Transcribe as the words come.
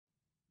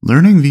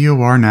Learning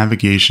VOR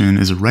navigation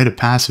is a rite of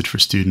passage for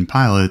student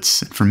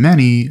pilots, and for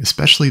many,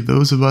 especially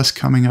those of us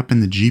coming up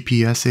in the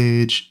GPS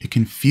age, it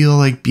can feel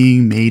like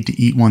being made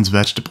to eat one's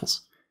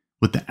vegetables.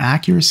 With the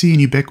accuracy and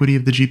ubiquity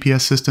of the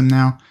GPS system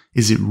now,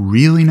 is it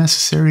really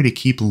necessary to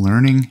keep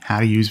learning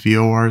how to use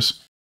VORs?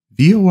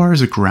 VOR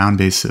is a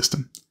ground-based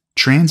system.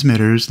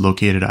 Transmitters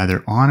located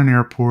either on an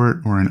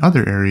airport or in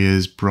other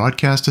areas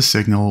broadcast a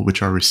signal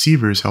which our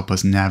receivers help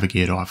us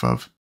navigate off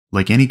of.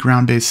 Like any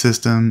ground-based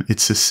system,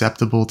 it's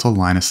susceptible to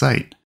line of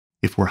sight.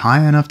 If we're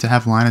high enough to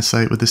have line of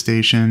sight with the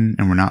station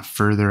and we're not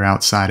further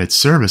outside its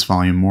service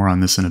volume, more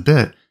on this in a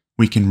bit,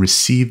 we can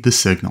receive the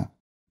signal.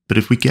 But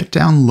if we get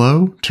down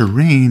low,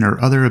 terrain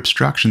or other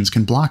obstructions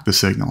can block the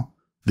signal.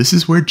 This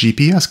is where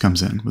GPS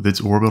comes in, with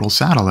its orbital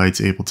satellites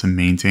able to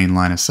maintain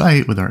line of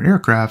sight with our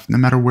aircraft no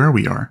matter where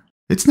we are.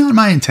 It's not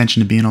my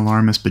intention to be an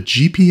alarmist, but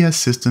GPS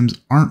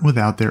systems aren't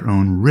without their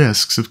own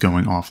risks of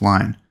going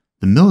offline.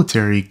 The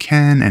military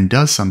can and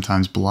does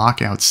sometimes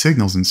block out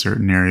signals in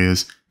certain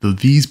areas, though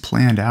these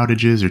planned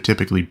outages are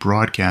typically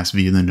broadcast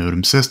via the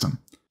NOTAM system.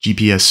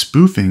 GPS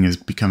spoofing is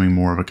becoming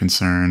more of a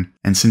concern,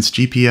 and since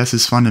GPS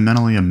is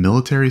fundamentally a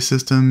military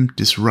system,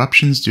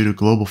 disruptions due to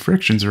global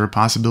frictions are a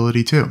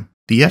possibility too.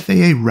 The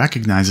FAA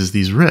recognizes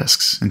these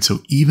risks, and so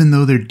even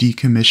though they're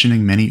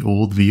decommissioning many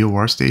old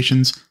VOR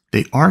stations,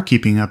 they are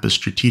keeping up a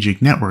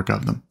strategic network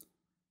of them.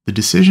 The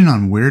decision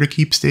on where to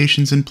keep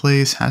stations in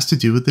place has to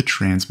do with the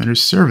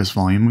transmitter's service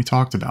volume we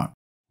talked about.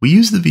 We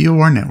use the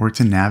VOR network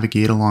to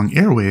navigate along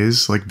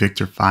airways like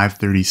Victor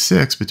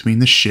 536 between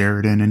the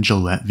Sheridan and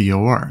Gillette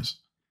VORs.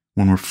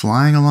 When we're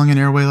flying along an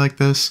airway like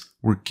this,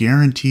 we're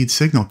guaranteed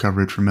signal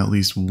coverage from at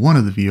least one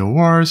of the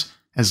VORs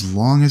as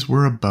long as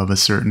we're above a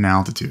certain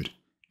altitude.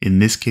 In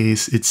this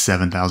case, it's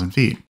 7,000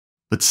 feet.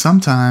 But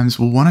sometimes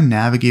we'll want to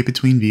navigate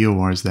between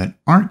VORs that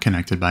aren't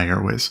connected by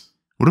airways.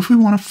 What if we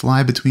want to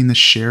fly between the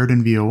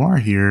Sheridan VOR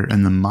here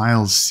and the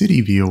Miles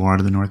City VOR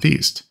to the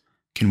northeast?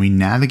 Can we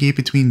navigate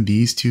between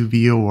these two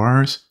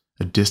VORs,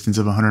 a distance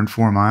of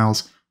 104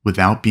 miles,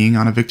 without being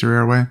on a Victor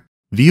airway?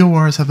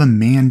 VORs have a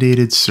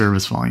mandated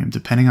service volume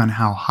depending on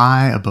how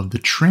high above the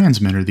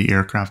transmitter the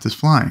aircraft is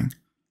flying.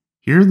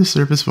 Here are the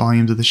service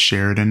volumes of the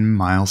Sheridan and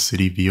Miles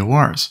City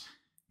VORs.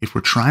 If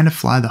we're trying to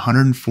fly the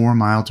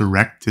 104-mile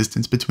direct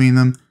distance between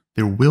them,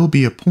 there will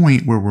be a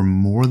point where we're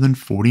more than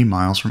 40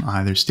 miles from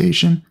either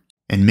station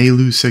and may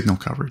lose signal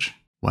coverage.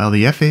 While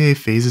the FAA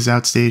phases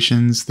out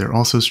stations, they're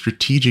also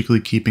strategically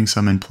keeping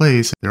some in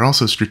place.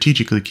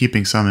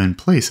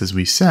 As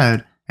we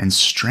said, and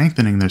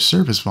strengthening their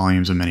service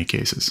volumes in many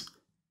cases.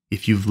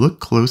 If you've looked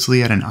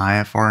closely at an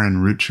IFR en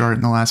route chart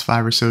in the last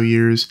 5 or so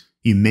years,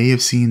 you may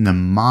have seen the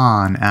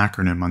MON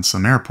acronym on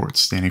some airports,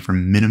 standing for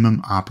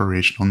Minimum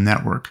Operational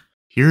Network.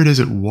 Here it is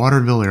at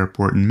Waterville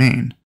Airport in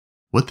Maine.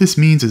 What this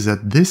means is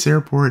that this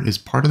airport is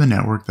part of the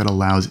network that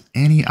allows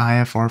any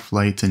IFR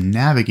flight to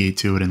navigate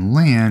to it and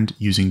land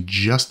using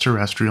just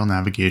terrestrial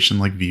navigation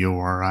like VOR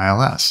or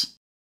ILS.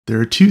 There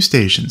are 2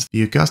 stations,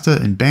 the Augusta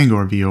and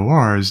Bangor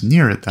VORs,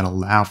 near it that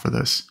allow for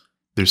this.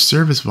 Their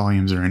service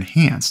volumes are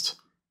enhanced.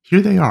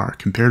 Here they are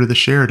compared to the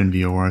Sheridan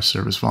VOR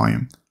service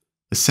volume.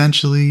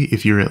 Essentially,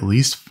 if you're at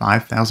least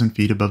 5,000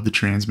 feet above the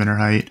transmitter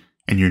height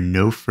and you're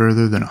no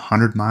further than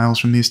 100 miles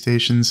from these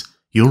stations,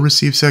 you'll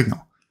receive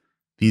signal.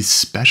 These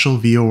special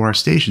VOR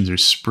stations are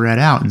spread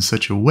out in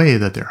such a way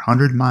that their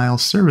 100-mile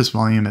service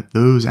volume at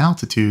those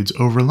altitudes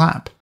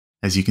overlap,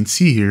 as you can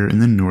see here in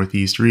the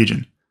Northeast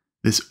region.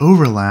 This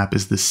overlap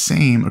is the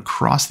same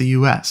across the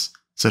US,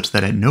 such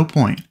that at no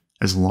point,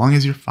 as long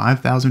as you're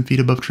 5,000 feet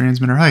above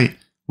transmitter height,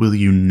 will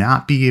you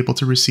not be able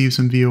to receive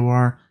some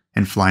VOR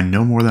and fly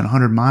no more than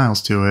 100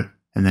 miles to it,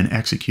 and then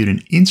execute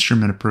an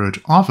instrument approach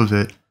off of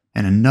it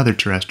and another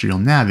terrestrial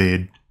nav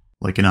aid,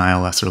 like an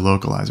ILS or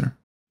localizer.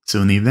 So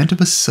in the event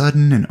of a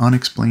sudden and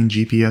unexplained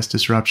GPS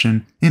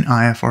disruption, an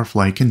IFR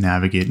flight can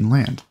navigate and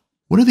land.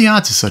 What are the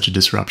odds of such a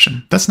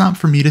disruption? That's not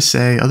for me to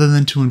say, other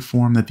than to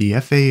inform that the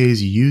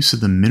FAA's use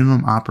of the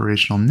Minimum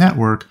Operational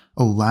Network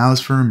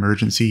allows for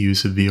emergency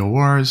use of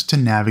VORs to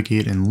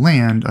navigate and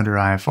land under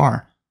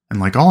IFR. And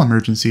like all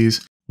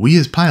emergencies, we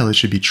as pilots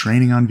should be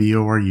training on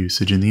VOR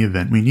usage in the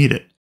event we need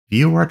it.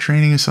 VOR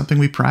training is something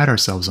we pride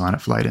ourselves on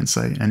at Flight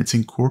Insight, and it's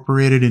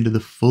incorporated into the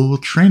full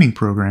training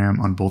program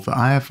on both the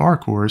IFR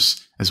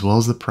course as well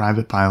as the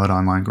private pilot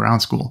online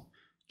ground school.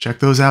 Check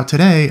those out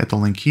today at the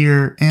link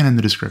here and in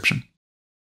the description.